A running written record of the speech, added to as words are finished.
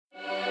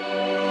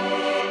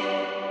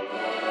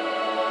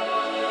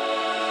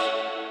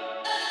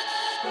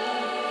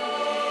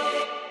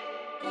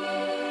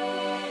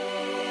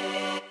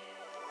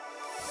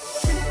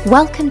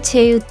Welcome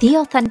to The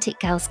Authentic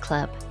Girls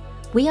Club.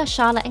 We are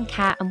Charlotte and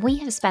Kat, and we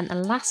have spent the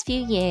last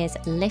few years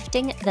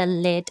lifting the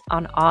lid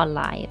on our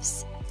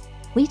lives.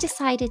 We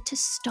decided to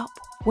stop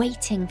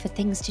waiting for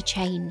things to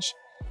change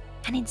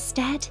and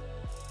instead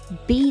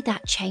be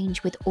that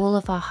change with all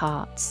of our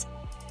hearts.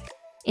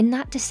 In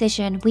that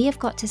decision, we have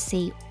got to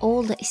see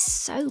all that is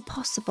so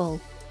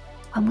possible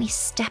when we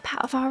step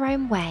out of our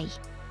own way.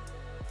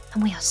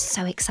 And we are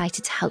so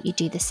excited to help you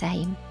do the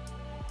same.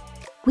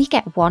 We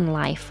get one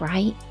life,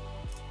 right?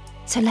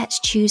 So let's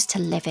choose to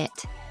live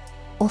it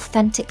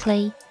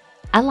authentically,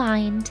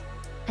 aligned,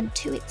 and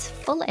to its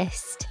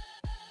fullest.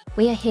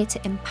 We are here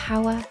to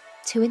empower,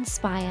 to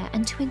inspire,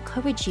 and to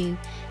encourage you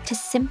to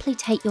simply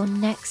take your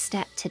next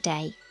step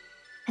today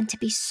and to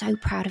be so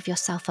proud of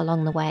yourself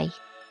along the way.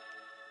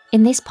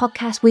 In this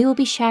podcast, we will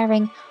be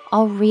sharing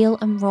our real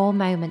and raw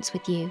moments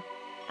with you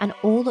and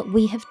all that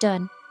we have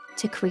done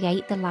to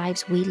create the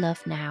lives we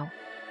love now.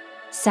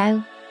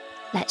 So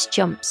let's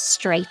jump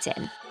straight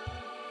in.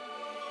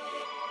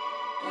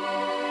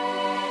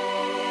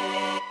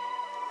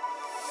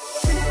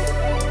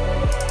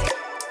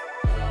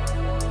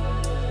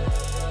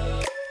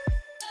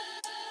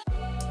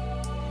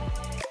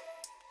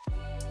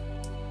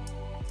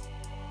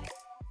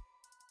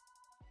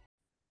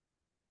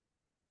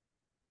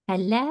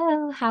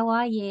 Hello, how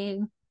are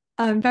you?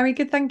 I'm very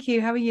good, thank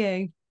you. How are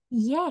you?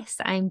 Yes,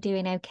 I'm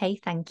doing okay,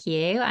 thank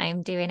you.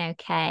 I'm doing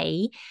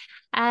okay.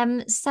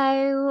 So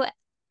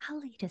I'll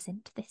lead us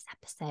into this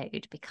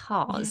episode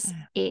because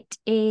Yeah. it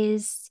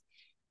is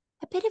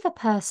a bit of a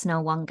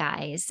personal one,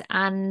 guys,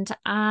 and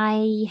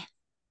I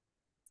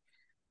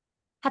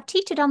have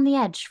teetered on the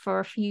edge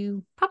for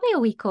probably a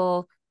week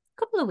or a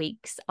couple of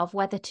weeks of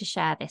whether to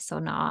share this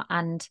or not.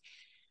 And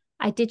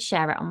I did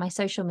share it on my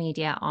social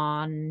media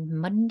on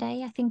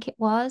Monday, I think it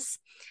was.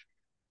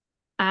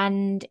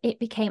 And it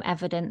became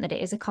evident that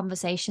it is a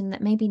conversation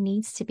that maybe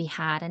needs to be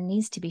had and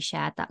needs to be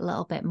shared that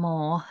little bit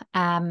more.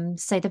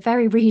 So the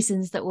very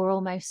reasons that were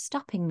almost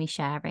stopping me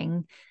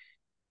sharing,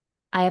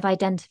 I have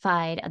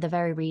identified are the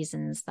very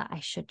reasons that I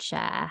should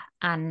share.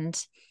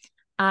 And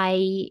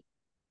I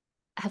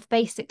have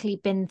basically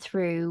been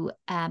through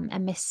a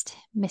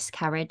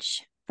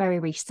miscarriage very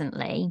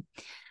recently.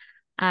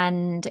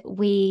 And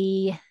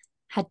we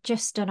had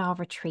just done our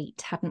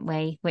retreat, hadn't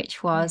we? Which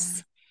Yeah.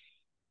 was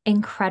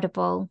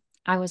incredible.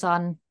 I was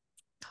on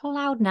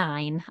cloud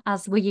nine,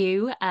 as were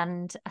you,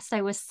 and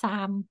so was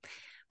Sam.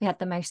 We had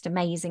the most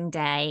amazing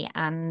day,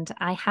 and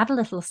I had a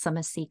little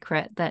summer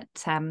secret that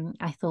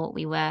I thought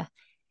we were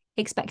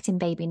expecting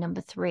baby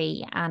number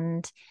 3.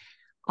 And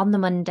on the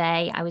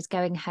Monday, I was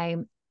going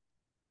home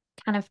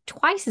kind of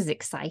twice as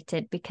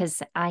excited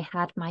because I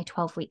had my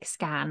 12-week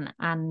scan,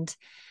 and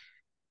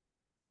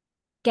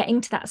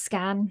getting to that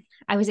scan,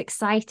 I was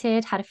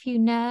excited, had a few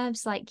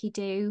nerves like you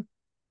do.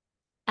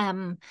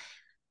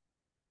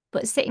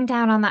 But sitting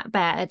down on that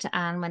bed,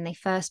 and when they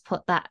first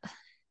put that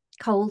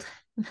cold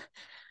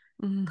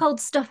Mm, cold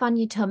stuff on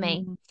your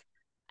tummy, mm,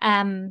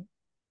 um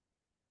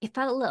it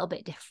felt a little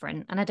bit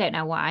different, and I don't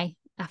know why.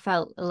 I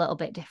felt a little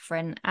bit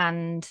different,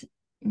 and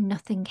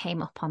nothing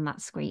came up on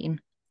that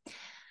screen,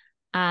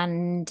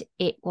 and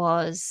it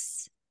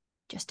was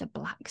just a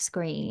black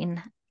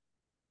screen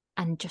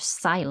and just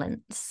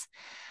silence.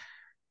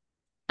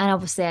 And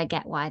obviously I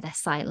get why they're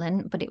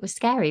silent, but it was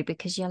scary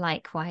because you're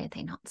like, why are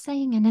they not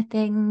saying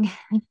anything?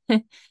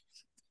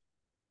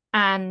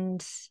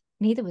 And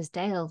neither was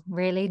Dale,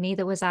 really,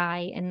 neither was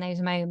I in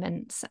those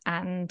moments.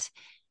 And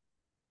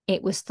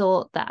it was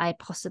thought that I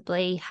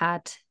possibly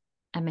had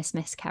a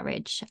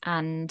miscarriage,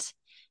 and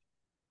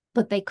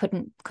but they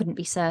couldn't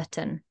be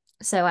certain.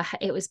 So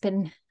it was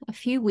been a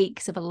few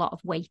weeks of a lot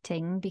of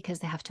waiting because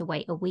they have to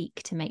wait a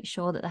week to make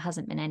sure that there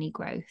hasn't been any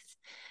growth.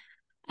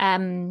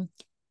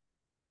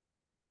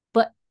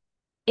 But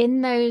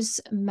in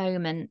those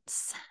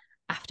moments,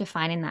 after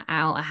finding that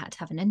out, I had to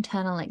have an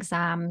internal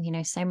exam,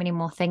 so many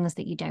more things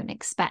that you don't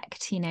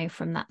expect,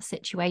 from that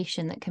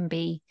situation that can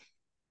be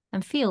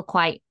and feel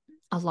quite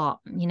a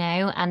lot,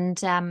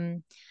 and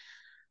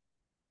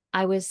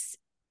I was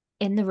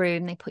in the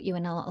room. They put you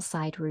in a little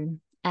side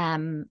room,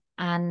 and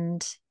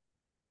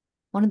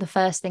one of the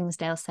first things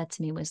Dale said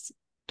to me was,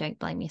 don't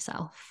blame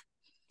yourself.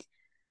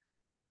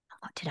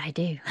 What did I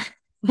do?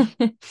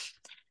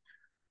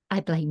 I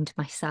blamed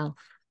myself,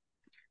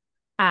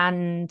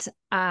 and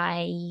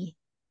I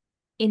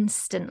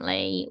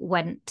instantly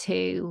went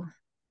to,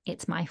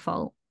 it's my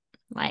fault,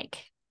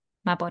 like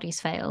my body's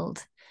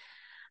failed.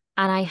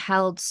 And I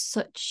held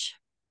such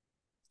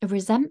a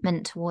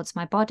resentment towards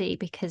my body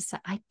because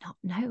I'd not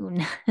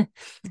known.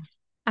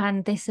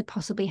 And this had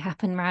possibly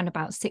happened around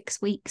about 6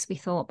 weeks, we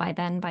thought by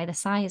then, by the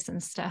size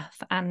and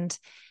stuff. And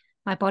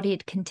my body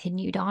had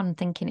continued on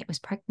thinking it was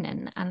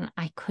pregnant, and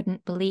I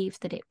couldn't believe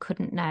that it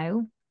couldn't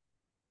know,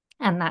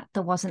 and that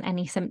there wasn't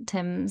any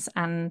symptoms,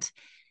 and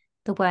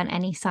there weren't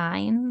any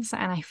signs.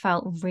 And I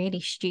felt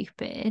really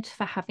stupid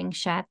for having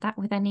shared that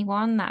with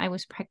anyone, that I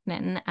was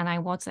pregnant and I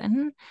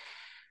wasn't.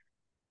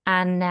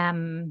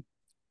 And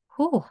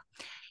oh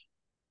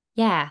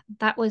yeah,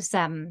 that was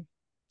a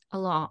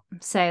lot.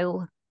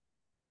 So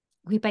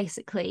we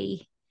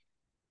basically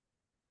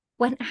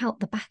went out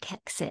the back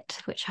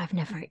exit, which I've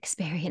never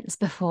experienced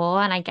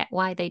before. And I get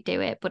why they do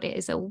it, but it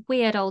is a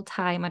weird old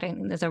time. I don't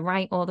think there's a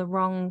right or the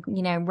wrong,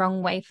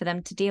 wrong way for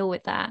them to deal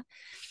with that.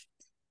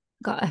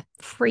 Got a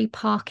free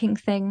parking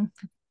thing,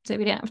 so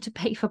we didn't have to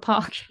pay for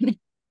parking.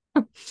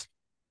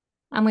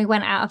 And we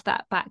went out of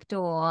that back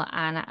door,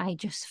 and I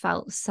just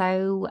felt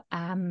so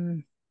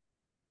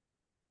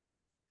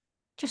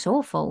just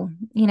awful,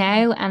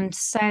 and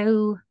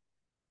so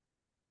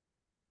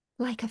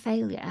like a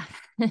failure.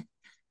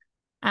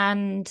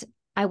 And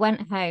I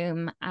went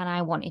home and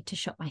I wanted to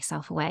shut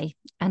myself away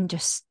and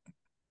just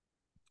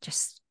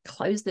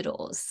close the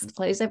doors,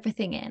 close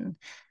everything in.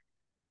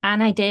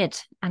 And I did,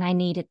 and I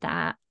needed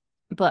that.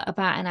 But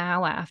about an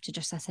hour after,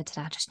 I said to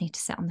Dad, I just need to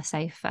sit on the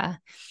sofa.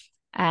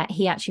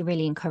 He actually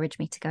really encouraged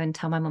me to go and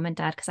tell my mum and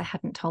dad, because I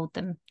hadn't told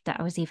them that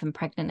I was even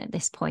pregnant at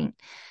this point.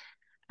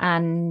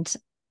 And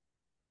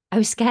I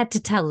was scared to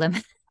tell them.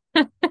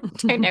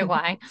 Don't know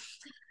why.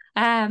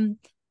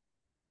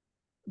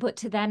 But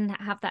to then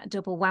have that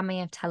double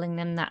whammy of telling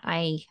them that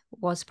I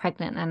was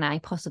pregnant and I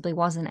possibly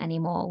wasn't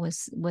anymore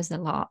was a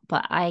lot.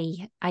 But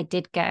I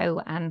did go,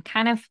 and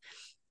kind of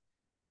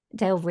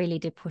Dale really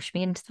did push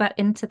me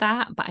into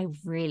that, but I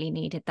really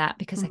needed that,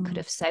 because I could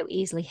have so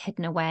easily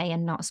hidden away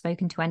and not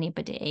spoken to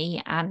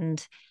anybody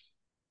and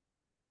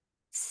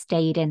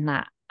stayed in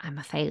that I'm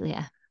a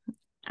failure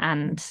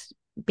and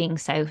being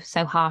so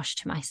harsh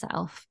to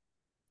myself.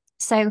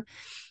 So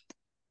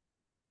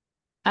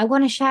I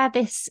want to share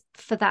this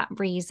for that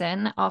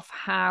reason of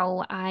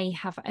how I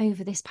have,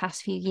 over this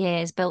past few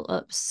years, built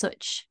up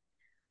such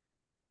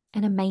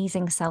an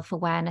amazing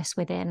self-awareness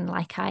within.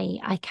 Like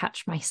I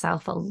catch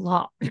myself a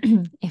lot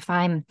if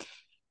I'm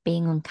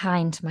being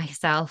unkind to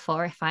myself,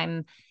 or if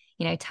I'm,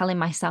 telling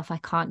myself I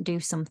can't do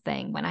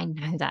something when I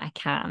know that I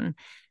can.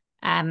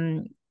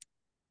 And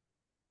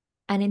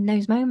in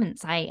those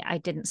moments, I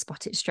didn't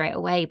spot it straight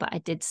away, but I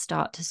did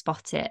start to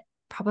spot it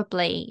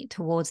probably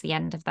towards the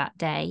end of that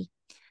day.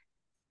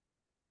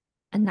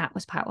 And that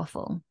was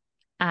powerful.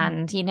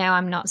 And,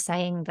 I'm not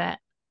saying that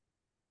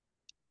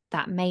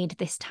made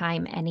this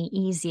time any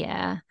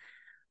easier.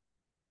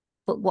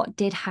 But what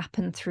did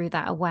happen through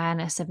that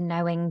awareness of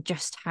knowing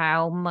just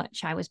how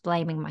much I was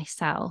blaming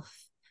myself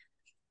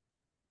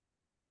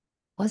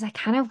was I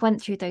kind of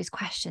went through those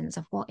questions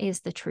of, what is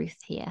the truth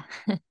here?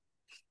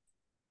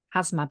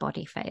 Has my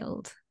body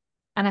failed?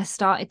 And I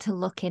started to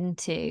look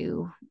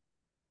into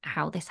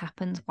how this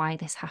happens, why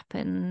this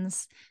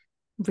happens,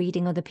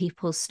 reading other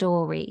people's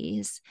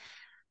stories.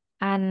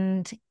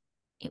 And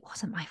it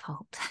wasn't my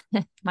fault.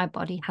 My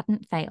body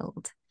hadn't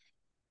failed.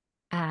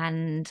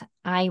 And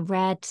I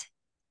read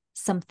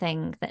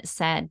something that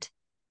said,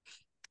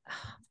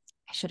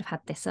 I should have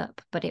had this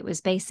up, but it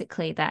was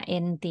basically that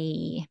in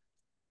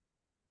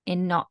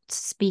not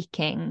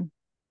speaking,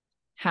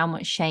 how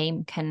much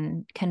shame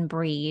can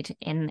breed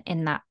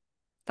in that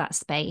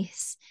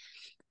space,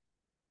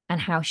 and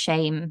how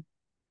shame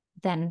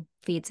then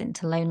feeds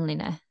into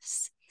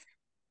loneliness.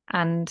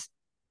 And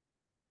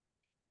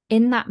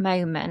in that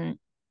moment,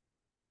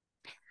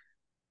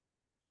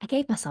 I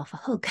gave myself a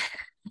hug.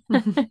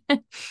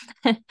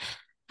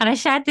 And I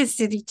shared this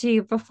with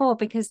you before,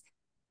 because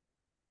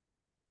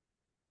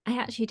I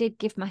actually did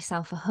give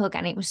myself a hug,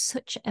 and it was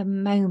such a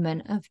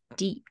moment of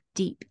deep,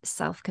 deep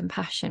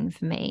self-compassion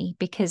for me,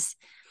 because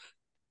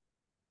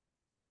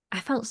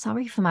I felt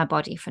sorry for my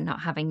body for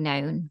not having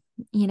known,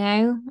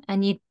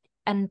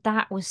 and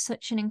that was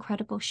such an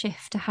incredible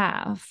shift to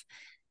have,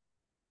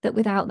 that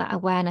without that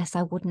awareness,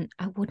 I wouldn't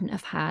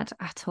have had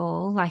at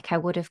all. Like, I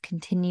would have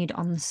continued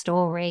on the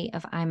story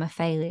of I'm a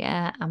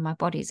failure and my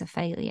body's a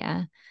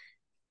failure.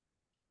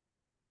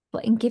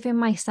 But in giving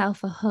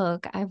myself a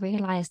hug, I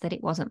realized that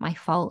it wasn't my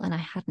fault and I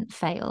hadn't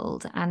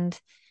failed. And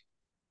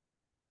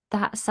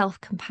that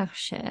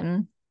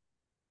self-compassion,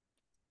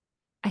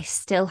 I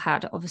still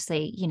had,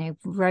 obviously,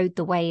 rode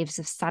the waves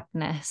of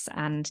sadness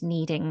and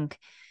needing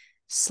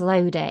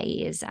slow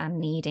days and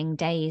needing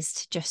days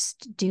to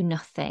just do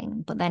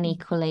nothing. But then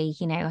equally,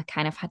 I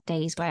kind of had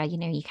days where,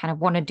 you kind of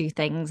want to do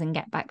things and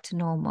get back to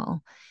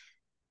normal.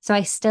 So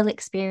I still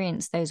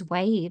experienced those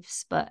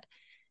waves, but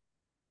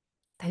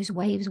those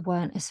waves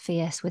weren't as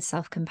fierce with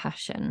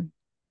self-compassion,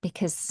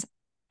 because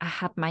I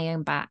had my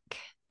own back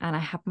and I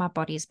had my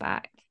body's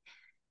back.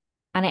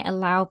 And it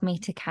allowed me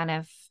to kind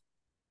of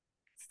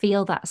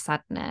feel that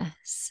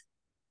sadness,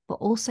 but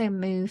also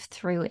move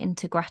through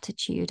into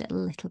gratitude a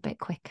little bit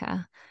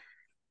quicker,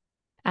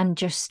 and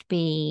just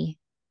be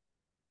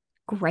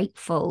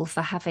grateful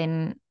for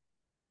having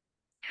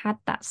had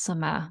that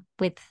summer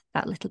with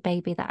that little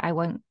baby that I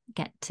won't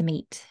get to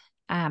meet.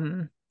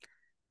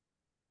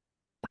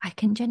 But I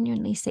can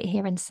genuinely sit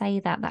here and say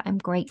that I'm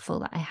grateful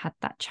that I had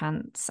that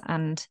chance.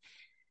 And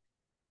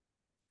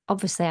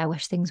obviously I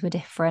wish things were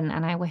different,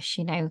 and I wish,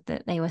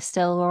 that they were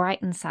still right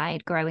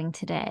inside growing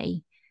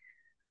today.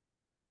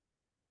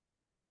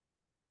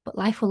 But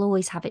life will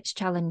always have its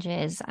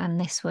challenges, and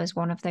this was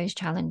one of those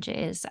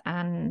challenges.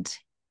 And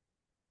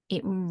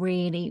it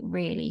really,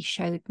 really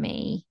showed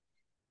me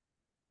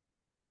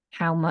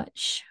how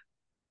much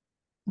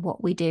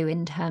what we do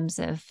in terms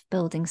of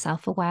building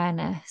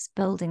self-awareness,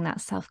 building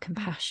that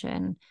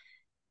self-compassion,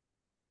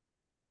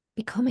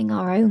 becoming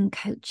our own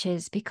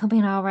coaches,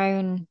 becoming our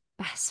own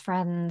best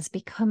friends,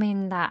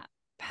 becoming that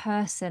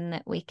person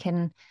that we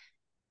can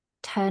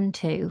turn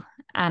to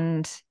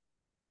and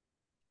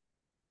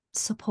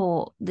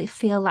support, they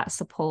feel that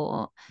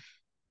support.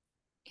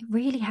 It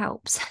really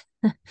helps.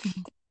 And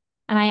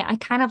I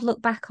kind of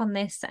look back on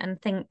this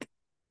and think,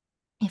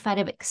 if I'd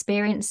have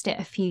experienced it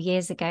a few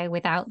years ago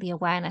without the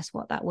awareness,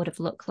 what that would have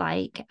looked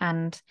like.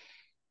 And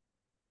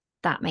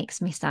that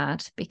makes me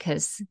sad,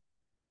 because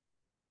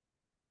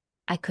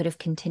I could have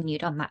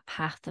continued on that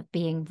path of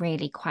being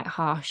really quite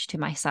harsh to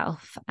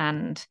myself.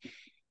 And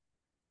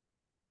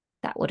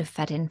that would have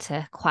fed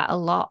into quite a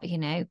lot,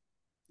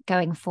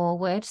 going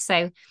forward.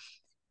 So,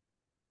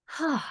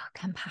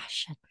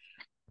 compassion.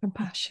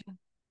 Compassion.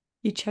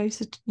 You chose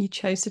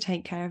to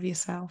take care of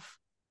yourself.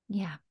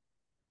 Yeah.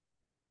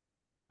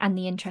 And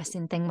the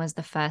interesting thing was,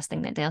 the first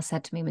thing that Dale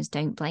said to me was,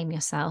 don't blame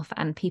yourself.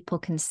 And people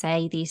can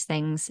say these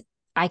things.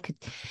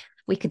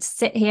 We could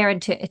sit here,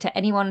 and to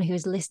anyone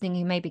who's listening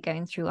who may be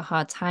going through a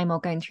hard time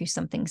or going through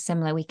something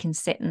similar, we can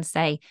sit and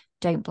say,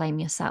 don't blame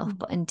yourself.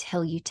 But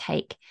until you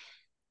take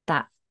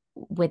that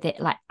with it,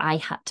 like I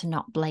had to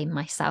not blame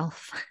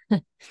myself.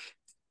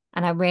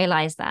 And I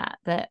realized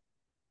that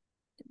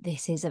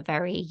this is a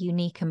very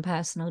unique and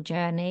personal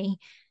journey.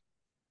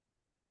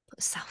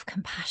 But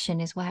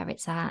self-compassion is where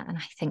it's at. And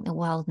I think the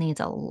world needs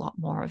a lot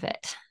more of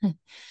it.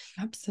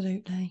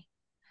 Absolutely.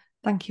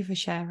 Thank you for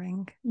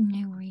sharing.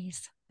 No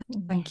worries.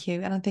 Thank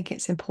you. And I think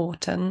it's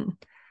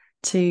important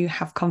to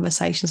have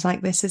conversations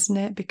like this, isn't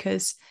it?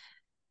 Because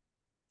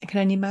I can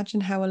only imagine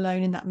how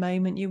alone in that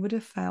moment you would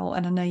have felt.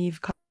 And I know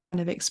you've kind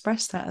of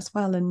expressed that as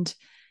well. And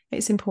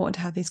it's important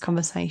to have these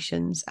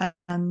conversations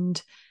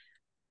and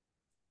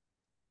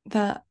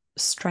that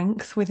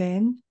strength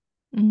within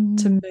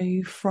to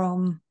move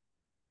from,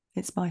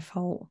 it's my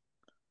fault,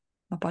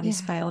 my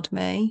body's failed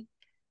me,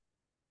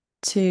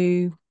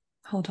 to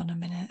hold on a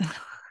minute,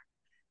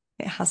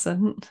 it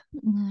hasn't,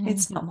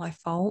 it's not my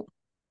fault.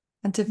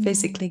 And to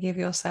physically give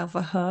yourself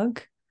a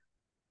hug.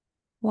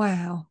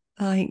 Wow.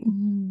 Like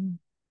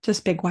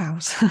just big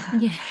wows.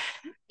 Yeah.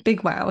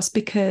 Big wows,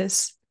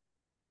 because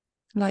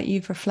like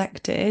you've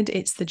reflected,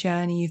 it's the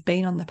journey you've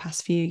been on the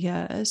past few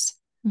years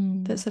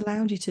that's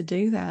allowed you to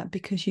do that,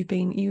 because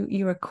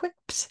you're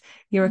equipped.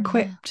 You're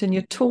equipped and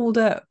you're tooled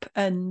up,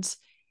 and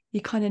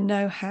you kind of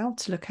know how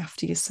to look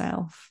after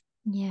yourself.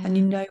 Yeah. And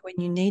you know when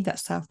you need that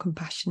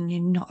self-compassion,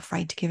 you're not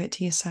afraid to give it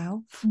to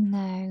yourself.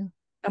 No.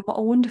 And what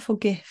a wonderful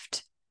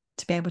gift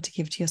to be able to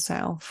give to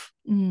yourself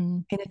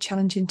in a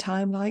challenging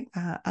time like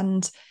that.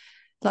 And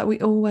like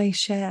we always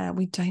share,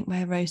 we don't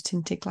wear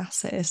rose-tinted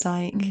glasses.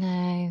 Like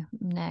no.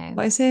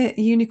 What is it?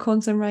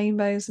 Unicorns and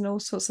rainbows and all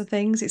sorts of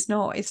things. It's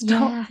not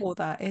all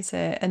that, is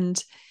it? And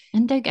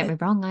don't get me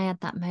wrong, I had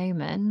that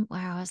moment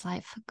where I was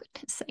like, for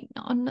goodness sake,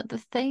 not another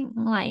thing.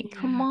 Like,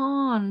 come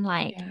on.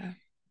 Like,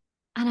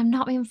 and I'm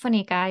not being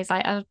funny, guys.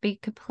 I'll be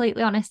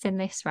completely honest in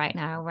this right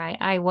now, right?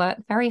 I work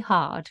very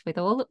hard with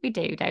all that we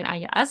do, don't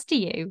I? As do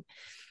you.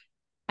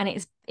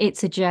 And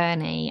it's a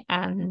journey.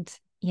 And,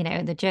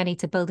 the journey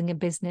to building a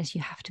business,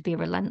 you have to be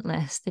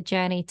relentless. The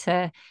journey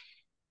to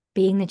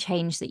being the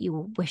change that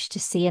you wish to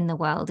see in the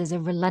world is a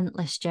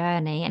relentless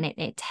journey, and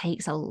it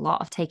takes a lot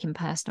of taking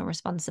personal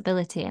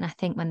responsibility. And I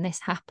think when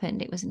this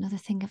happened, it was another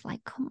thing of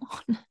like, come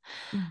on.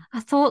 I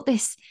thought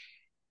this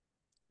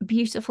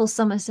beautiful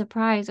summer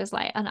surprise was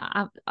like, and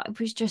I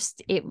was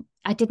just it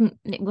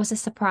was a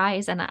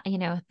surprise, and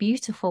a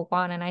beautiful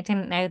one, and I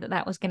didn't know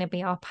that was going to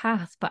be our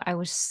path, but I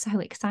was so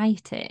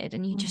excited.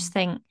 And you just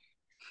think,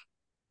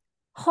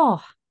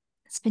 oh,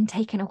 it's been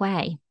taken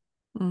away.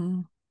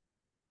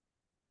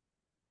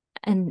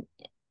 And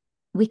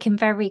we can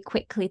very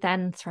quickly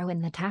then throw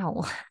in the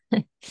towel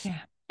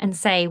and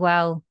say,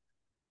 well,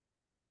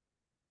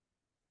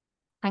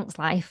 thanks,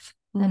 life.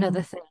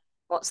 Another thing.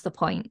 What's the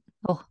point?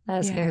 Oh,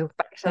 let's go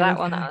back to that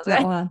one.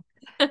 That one.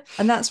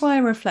 And that's why I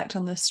reflect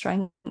on the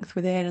strength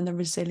within and the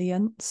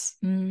resilience.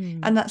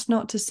 And that's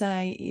not to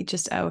say you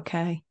just,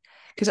 okay.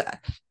 Because I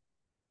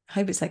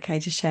hope it's okay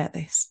to share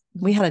this.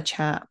 We had a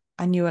chat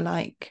and you were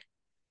like,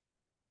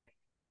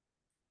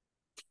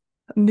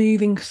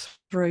 moving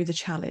through the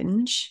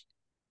challenge,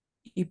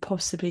 you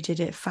possibly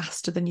did it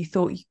faster than you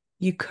thought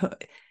you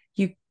could.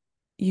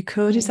 You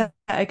could. Is that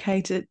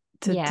okay to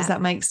does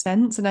that make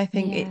sense? And I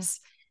think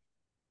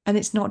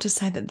it's not to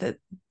say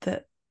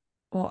that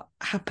what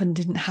happened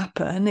didn't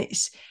happen.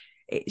 It's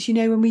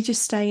when we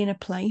just stay in a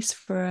place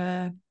for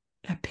a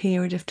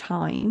period of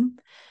time.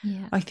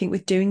 I think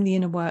with doing the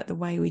inner work the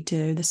way we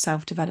do, the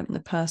self-development,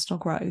 the personal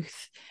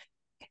growth,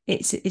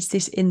 it's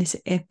this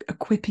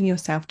equipping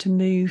yourself to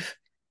move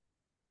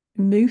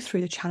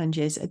through the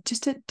challenges at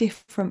just a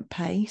different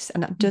pace.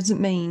 And that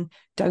doesn't mean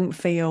don't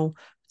feel,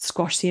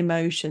 squash the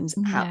emotions.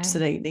 No.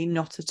 Absolutely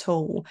not at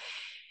all.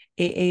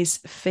 It is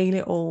feel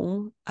it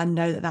all and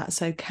know that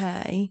that's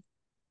okay.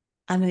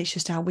 And then it's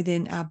just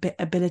within our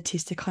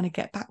abilities to kind of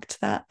get back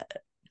to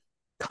that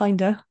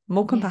kind of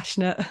more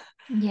compassionate.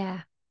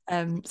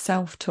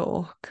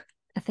 self-talk.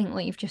 I think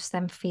what you've just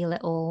then feel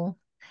it all,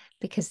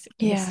 because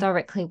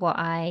historically what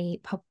I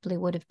probably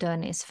would have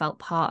done is felt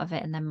part of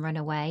it and then run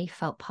away,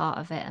 felt part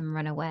of it and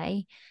run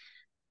away.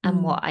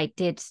 And what I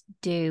did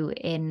do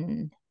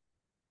in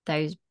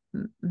those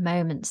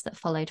moments that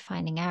followed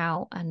finding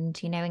out, and,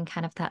 you know, in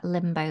kind of that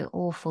limbo,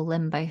 awful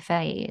limbo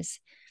phase,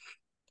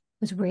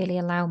 was really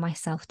allow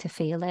myself to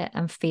feel it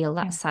and feel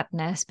that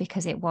sadness,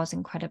 because it was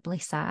incredibly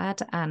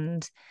sad.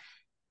 And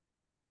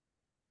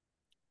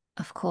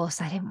of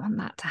course, I didn't want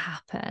that to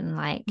happen.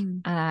 Like,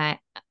 and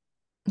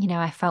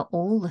I felt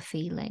all the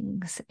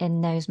feelings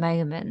in those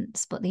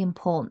moments. But the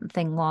important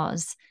thing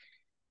was,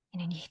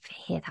 you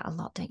hear that a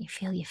lot, don't you?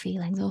 Feel your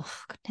feelings. Oh,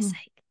 for goodness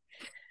sake.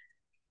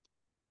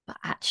 But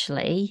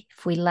actually,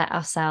 if we let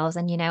ourselves,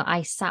 and,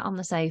 I sat on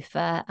the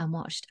sofa and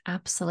watched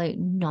absolute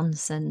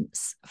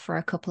nonsense for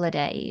a couple of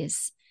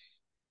days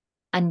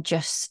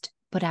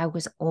but I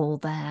was all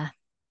there.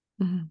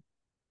 And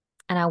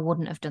I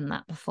wouldn't have done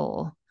that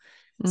before.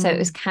 So it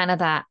was kind of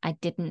that I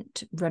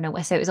didn't run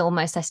away. So it was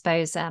almost, I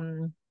suppose,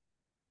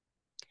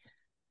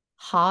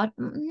 hard.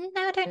 No,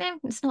 I don't know.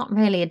 It's not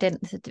really. I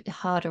didn't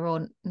harder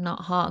or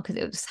not hard,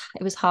 because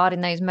it was hard in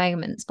those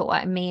moments. But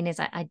what I mean is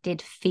I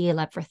did feel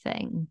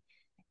everything,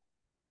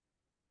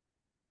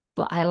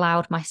 but I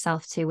allowed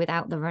myself to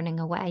without the running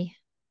away,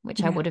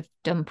 which I would have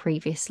done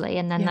previously.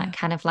 And then that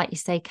kind of, like you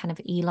say, kind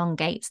of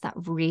elongates that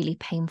really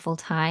painful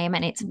time.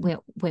 And it's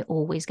we're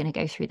always going to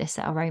go through this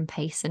at our own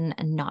pace, and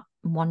not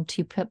one,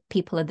 two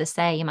people are the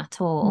same at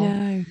all.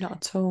 No, not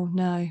at all.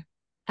 No.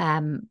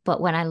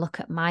 But when I look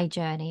at my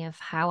journey of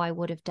how I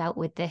would have dealt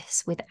with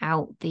this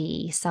without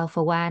the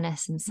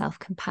self-awareness and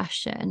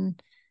self-compassion,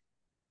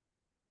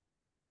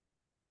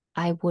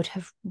 I would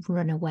have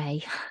run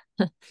away.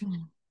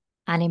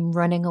 And in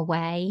running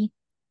away,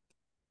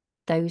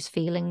 those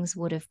feelings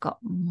would have got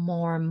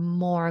more and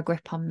more a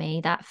grip on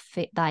me. That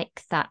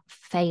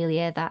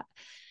failure, that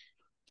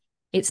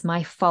it's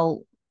my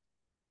fault.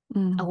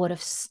 I would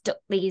have stuck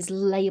these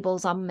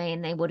labels on me,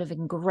 and they would have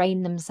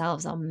ingrained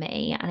themselves on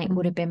me, and it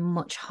would have been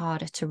much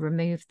harder to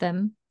remove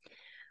them.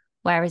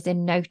 Whereas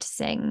in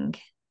noticing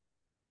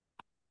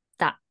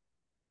that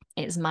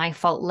it's my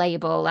fault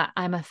label, that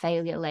I'm a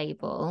failure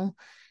label,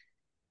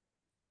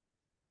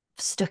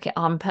 stuck it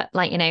on, for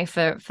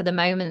the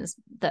moments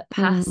that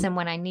pass and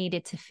when I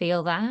needed to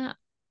feel that.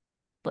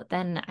 But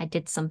then I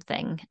did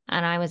something,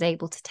 and I was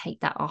able to take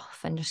that off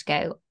and just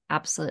go,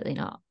 absolutely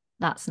not.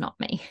 That's not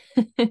me.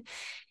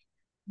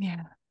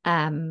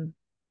 And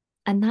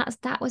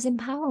that was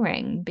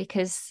empowering,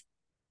 because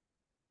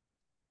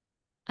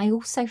I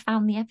also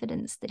found the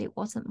evidence that it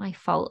wasn't my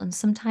fault. And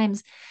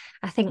sometimes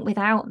I think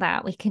without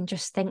that, we can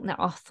just think that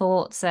our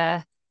thoughts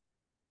are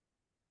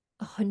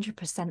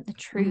 100% the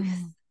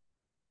truth.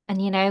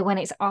 And, when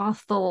it's our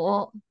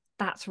thought,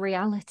 that's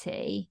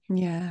reality.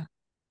 Yeah.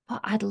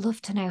 But I'd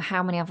love to know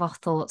how many of our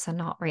thoughts are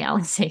not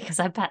reality, because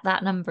I bet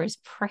that number is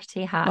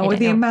pretty high. Oh, with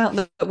the amount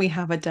that we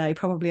have a day,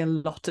 probably a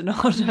lot are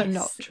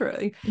not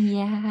true.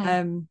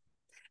 Yeah.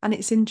 And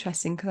it's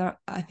interesting, because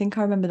I think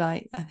I remember,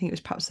 I think it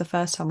was perhaps the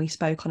first time we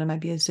spoke on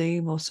maybe a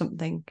Zoom or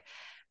something,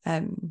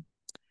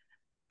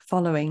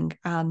 following,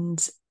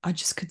 and I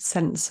just could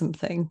sense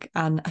something.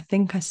 And I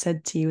think I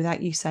said to you,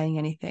 without you saying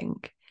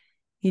anything,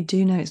 you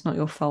do know it's not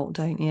your fault,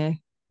 don't you?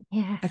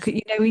 Yeah.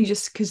 You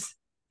just, because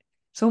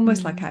it's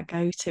almost like our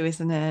go-to,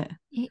 isn't it?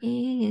 It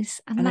is.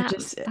 And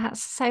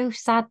that's so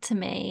sad to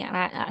me. And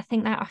I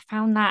think that I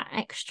found that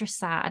extra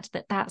sad,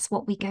 that's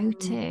what we go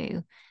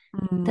to,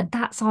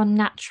 that's our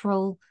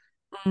natural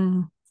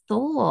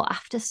thought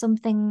after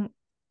something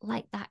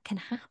like that can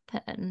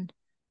happen.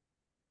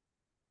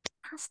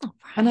 That's not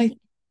right.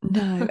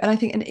 And I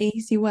think an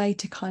easy way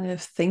to kind of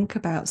think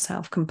about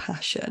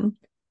self-compassion,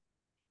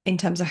 in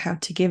terms of how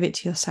to give it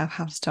to yourself,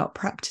 how to start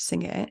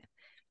practicing it,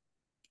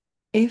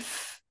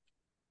 if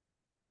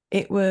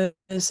it was,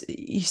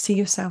 you see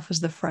yourself as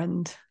the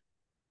friend.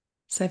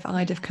 So if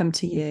I'd have come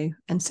to you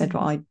and said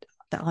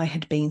that I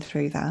had been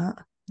through that,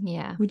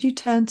 would you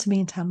turn to me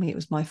and tell me it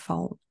was my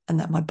fault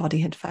and that my body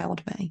had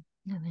failed me?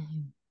 No.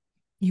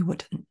 You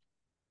wouldn't.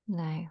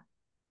 No.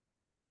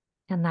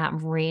 And that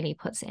really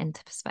puts it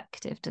into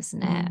perspective,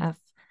 doesn't it? Of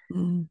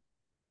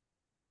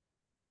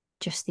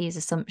just these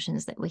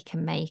assumptions that we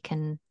can make,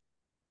 and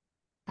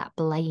that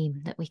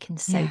blame that we can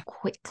so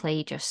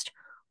quickly just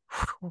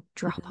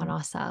drop on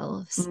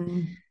ourselves.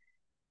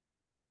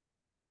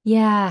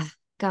 Yeah,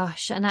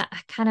 gosh. And I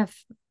kind of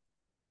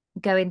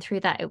going through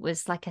that, it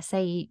was like I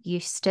say,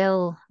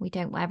 we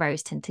don't wear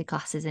rose tinted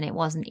glasses, and it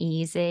wasn't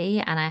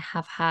easy. And I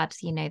have had,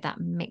 that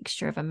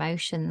mixture of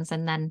emotions,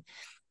 and then,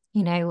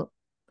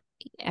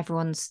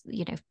 everyone's,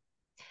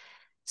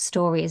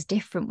 story is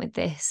different with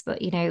this,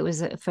 but it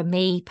was, for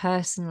me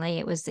personally,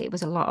 it was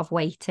a lot of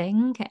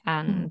waiting,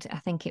 and I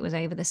think it was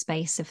over the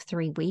space of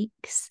 3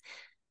 weeks.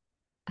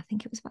 I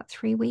think it was about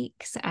 3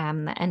 weeks that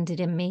ended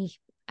in me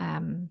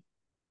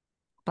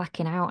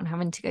blacking out and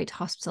having to go to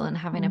hospital and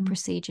having a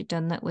procedure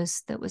done that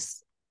was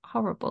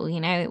horrible.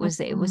 It was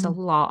a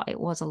lot. It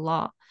was a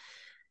lot.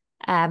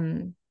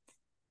 But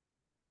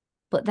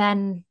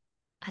then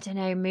I don't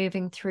know,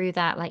 moving through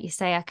that, like you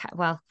say,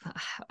 well,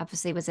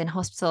 obviously was in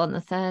hospital on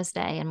the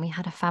Thursday and we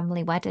had a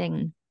family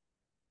wedding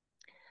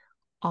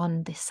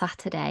on the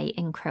Saturday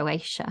in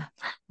Croatia.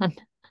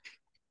 And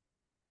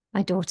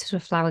my daughters were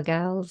flower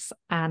girls.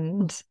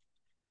 And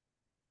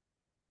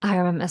I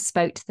remember I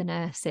spoke to the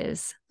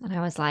nurses and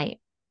I was like,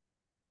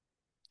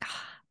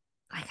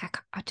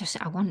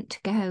 I want to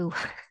go.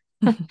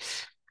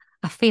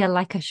 I feel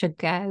like I should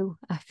go.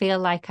 I feel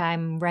like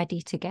I'm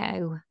ready to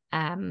go.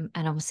 And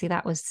obviously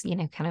that was,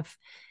 kind of,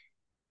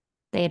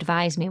 they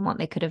advised me on what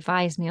they could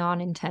advise me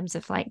on in terms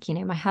of like,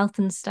 my health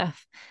and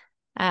stuff.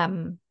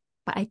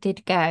 But I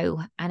did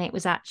go, and it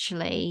was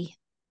actually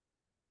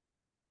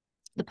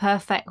the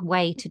perfect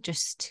way to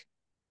just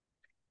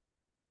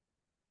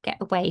get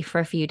away for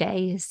a few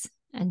days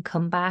and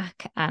come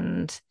back.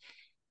 And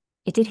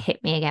it did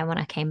hit me again when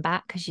I came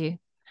back, because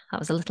that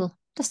was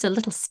just a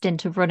little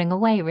stint of running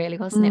away, really,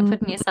 wasn't it?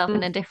 Putting yourself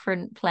in a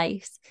different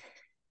place.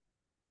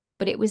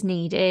 But it was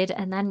needed.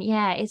 And then,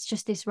 yeah, it's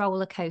just this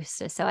roller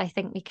coaster. So I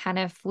think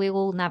we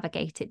all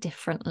navigate it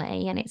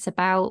differently. And it's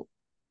about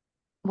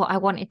what I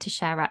wanted to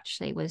share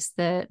actually was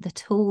the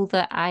tool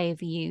that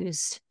I've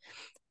used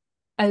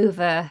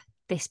over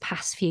this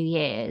past few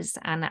years.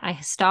 And I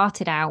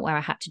started out where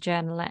I had to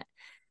journal it,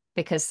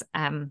 because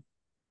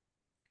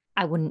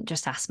I wouldn't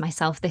just ask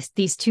myself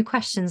these two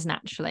questions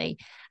naturally.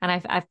 And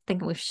I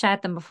think we've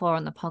shared them before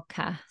on the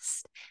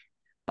podcast,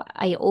 but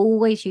I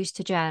always used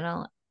to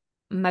journal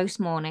most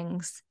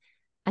mornings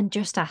and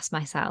just ask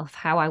myself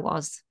how I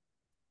was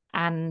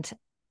and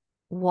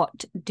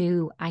what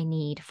do I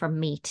need from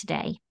me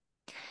today?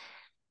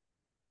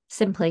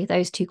 Simply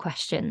those two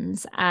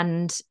questions.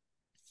 And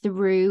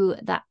through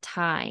that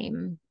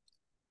time,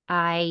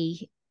 I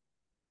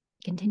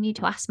continue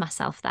to ask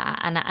myself that.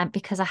 And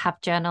because I have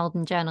journaled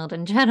and journaled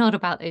and journaled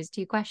about those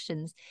two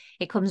questions,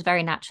 it comes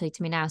very naturally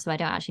to me now. So I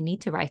don't actually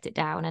need to write it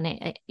down.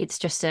 And it's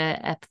just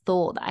a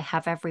thought that I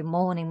have every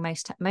morning,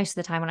 most of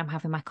the time when I'm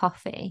having my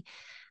coffee.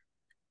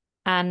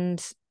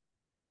 And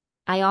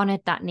I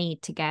honored that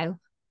need to go.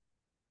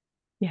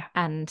 Yeah.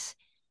 And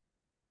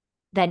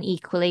then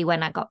equally,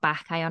 when I got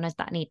back, I honored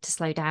that need to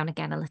slow down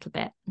again a little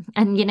bit.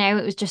 And,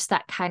 it was just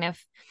that kind of,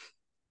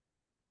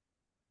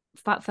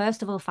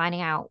 first of all,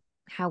 finding out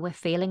how we're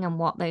feeling and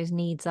what those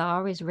needs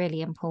are is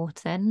really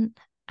important.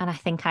 And I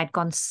think I'd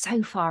gone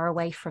so far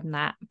away from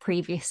that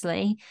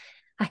previously.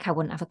 Like I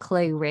wouldn't have a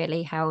clue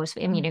really how I was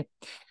feeling,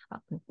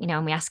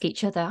 and we ask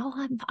each other,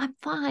 "Oh, I'm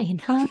fine.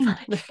 I'm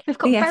fine." We've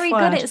got very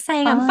good at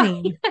saying fine. I'm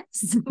fine.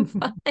 Yes, I'm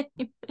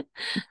fine.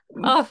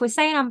 Oh, if we're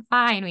saying I'm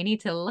fine, we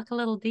need to look a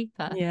little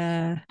deeper.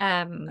 Yeah.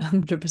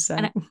 100%.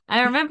 And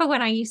I remember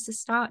when I used to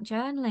start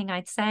journaling,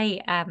 I'd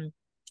say,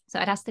 so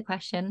I'd ask the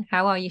question,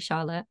 "How are you,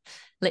 Charlotte?"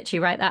 Literally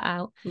write that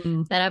out.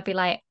 Then I'd be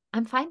like,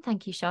 "I'm fine,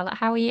 thank you, Charlotte.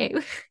 How are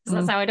you?" So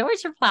that's how I'd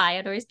always reply.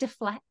 I'd always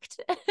deflect.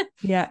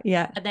 Yeah.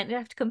 And then I'd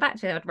have to come back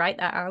to it. I'd write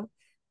that out.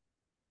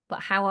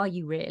 But how are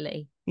you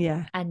really?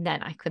 Yeah. And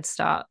then I could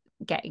start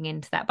getting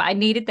into that. But I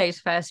needed those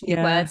first few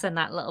words and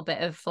that little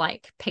bit of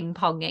like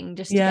ping-ponging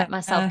just to get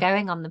myself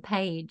going on the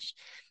page.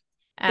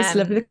 It's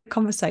lovely, the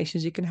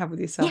conversations you can have with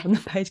yourself on the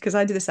page, because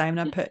I do the same,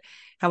 and I put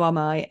how am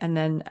I, and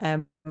then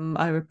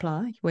I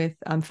reply with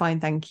I'm fine,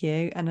 thank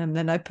you, and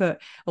then I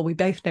put, oh, we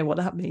both know what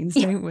that means,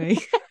 don't we?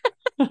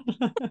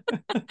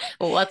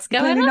 What's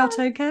going clearly on? Not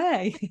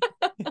okay.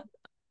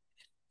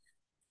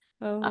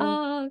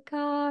 Oh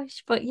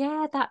gosh. But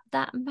yeah,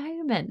 that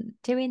moment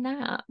doing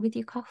that with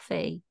your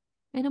coffee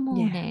in the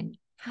morning,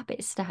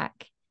 habit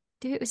stack,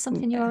 do it with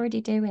something you're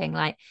already doing.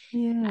 Like,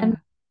 and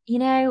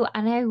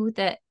I know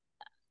that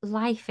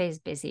life is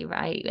busy,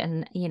 right?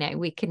 And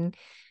we can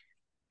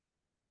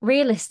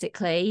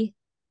realistically,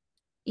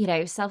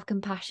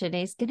 self-compassion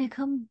is going to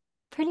come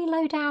pretty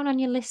low down on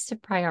your list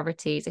of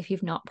priorities if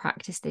you've not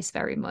practiced this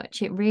very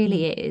much. It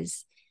really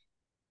is.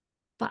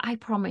 But I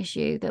promise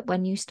you that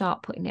when you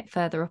start putting it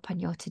further up on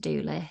your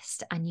to-do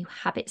list and you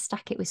habit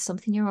stack it with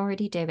something you're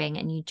already doing,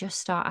 and you just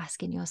start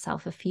asking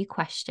yourself a few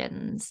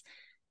questions,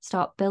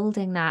 start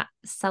building that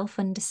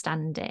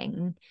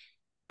self-understanding,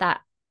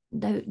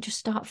 just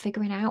start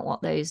figuring out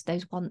what those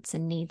wants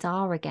and needs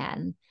are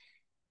again.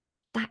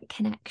 That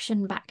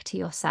connection back to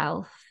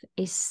yourself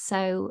is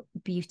so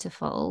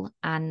beautiful.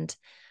 And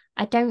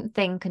I don't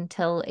think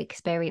until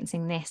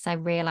experiencing this, I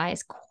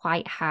realized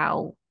quite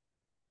how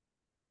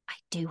I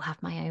do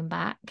have my own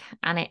back.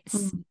 And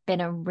it's been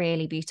a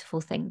really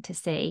beautiful thing to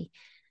see.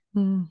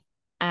 And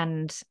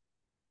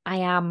I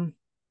am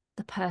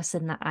the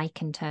person that I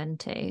can turn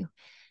to.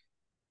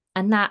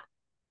 And that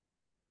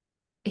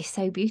is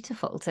so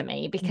beautiful to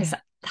me, because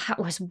that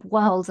was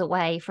worlds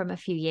away from a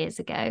few years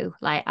ago.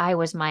 Like I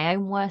was my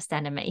own worst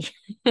enemy.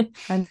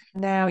 And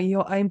now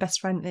your own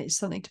best friend is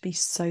something to be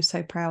so,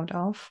 so proud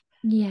of.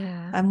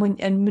 Yeah. And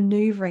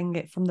maneuvering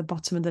it from the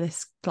bottom of the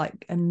list,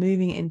 like, and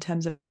moving it in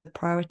terms of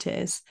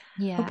priorities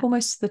up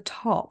almost to the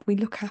top. We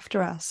look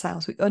after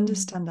ourselves, we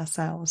understand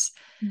ourselves.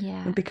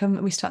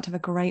 We start to have a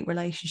great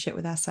relationship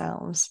with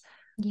ourselves.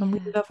 And we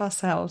love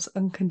ourselves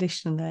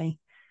unconditionally.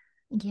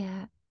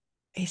 Yeah.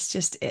 It's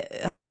just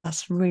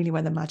that's really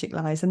where the magic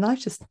lies. And life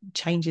just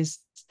changes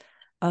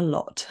a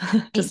lot,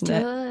 doesn't it?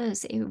 It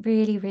does. It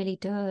really, really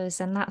does.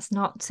 And that's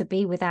not to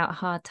be without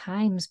hard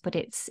times, but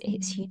it's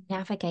you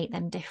navigate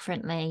them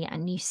differently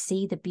and you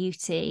see the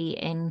beauty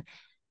in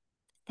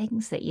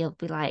things that you'll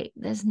be like,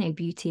 there's no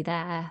beauty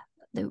there.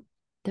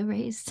 There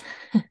is.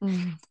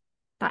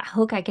 That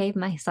hug I gave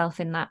myself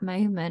in that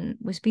moment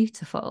was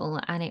beautiful,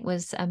 and it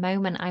was a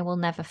moment I will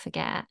never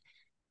forget.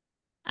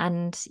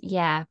 And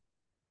yeah.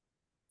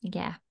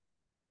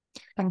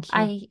 Thank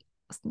you.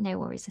 No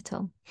worries at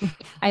all.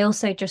 I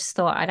also just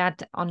thought I'd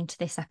add on to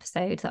this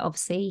episode that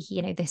obviously,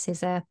 this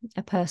is a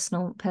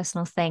personal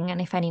thing.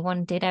 And if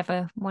anyone did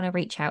ever want to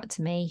reach out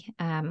to me,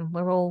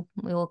 we all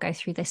go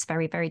through this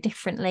very, very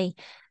differently.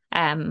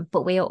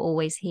 But we are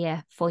always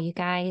here for you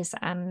guys.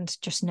 And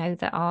just know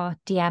that our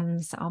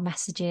DMs, our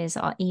messages,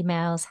 our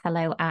emails,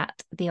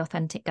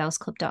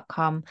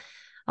 hello@theauthenticgirlsclub.com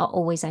are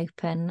always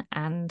open.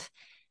 And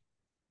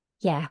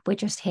yeah, we're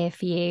just here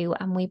for you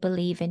and we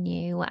believe in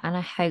you. And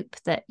I hope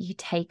that you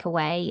take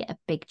away a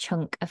big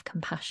chunk of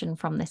compassion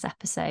from this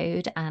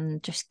episode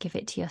and just give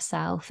it to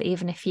yourself,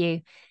 even if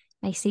you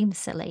may seem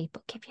silly,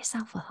 but give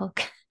yourself a hug.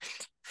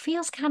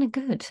 Feels kind of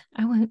good.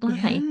 I won't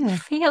lie. Yeah,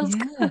 Feels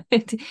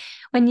good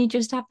when you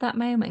just have that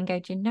moment and go,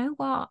 do you know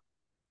what?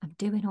 I'm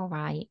doing all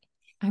right.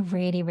 I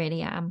really,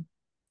 really am.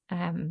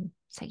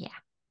 So yeah.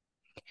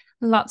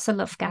 Lots of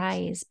love,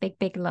 guys. Big,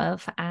 big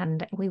love.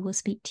 And we will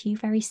speak to you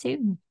very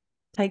soon.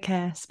 Take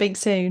care. Speak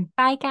soon.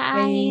 Bye,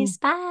 guys.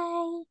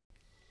 Bye.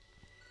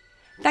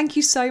 Thank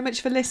you so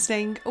much for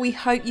listening. We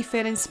hope you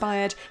feel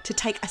inspired to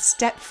take a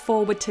step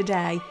forward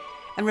today.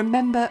 And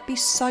remember, be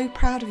so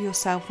proud of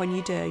yourself when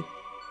you do.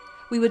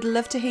 We would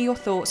love to hear your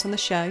thoughts on the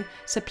show,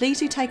 so please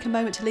do take a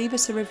moment to leave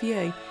us a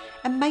review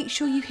and make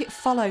sure you hit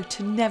follow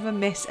to never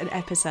miss an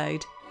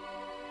episode.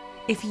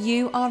 If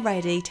you are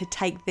ready to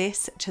take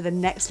this to the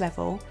next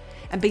level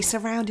and be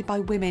surrounded by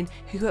women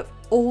who have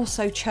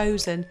also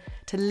chosen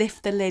to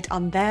lift the lid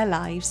on their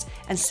lives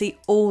and see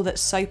all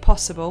that's so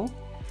possible,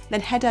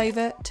 then head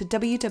over to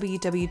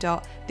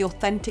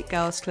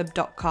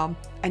www.theauthenticgirlsclub.com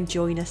and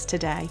join us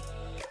today.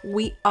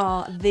 We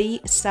are the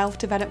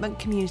self-development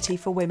community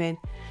for women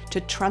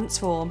to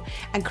transform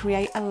and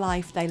create a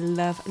life they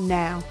love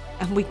now,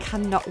 and we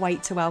cannot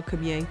wait to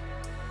welcome you.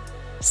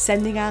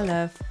 Sending our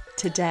love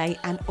today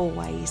and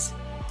always,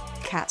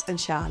 Kat and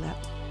Charlotte.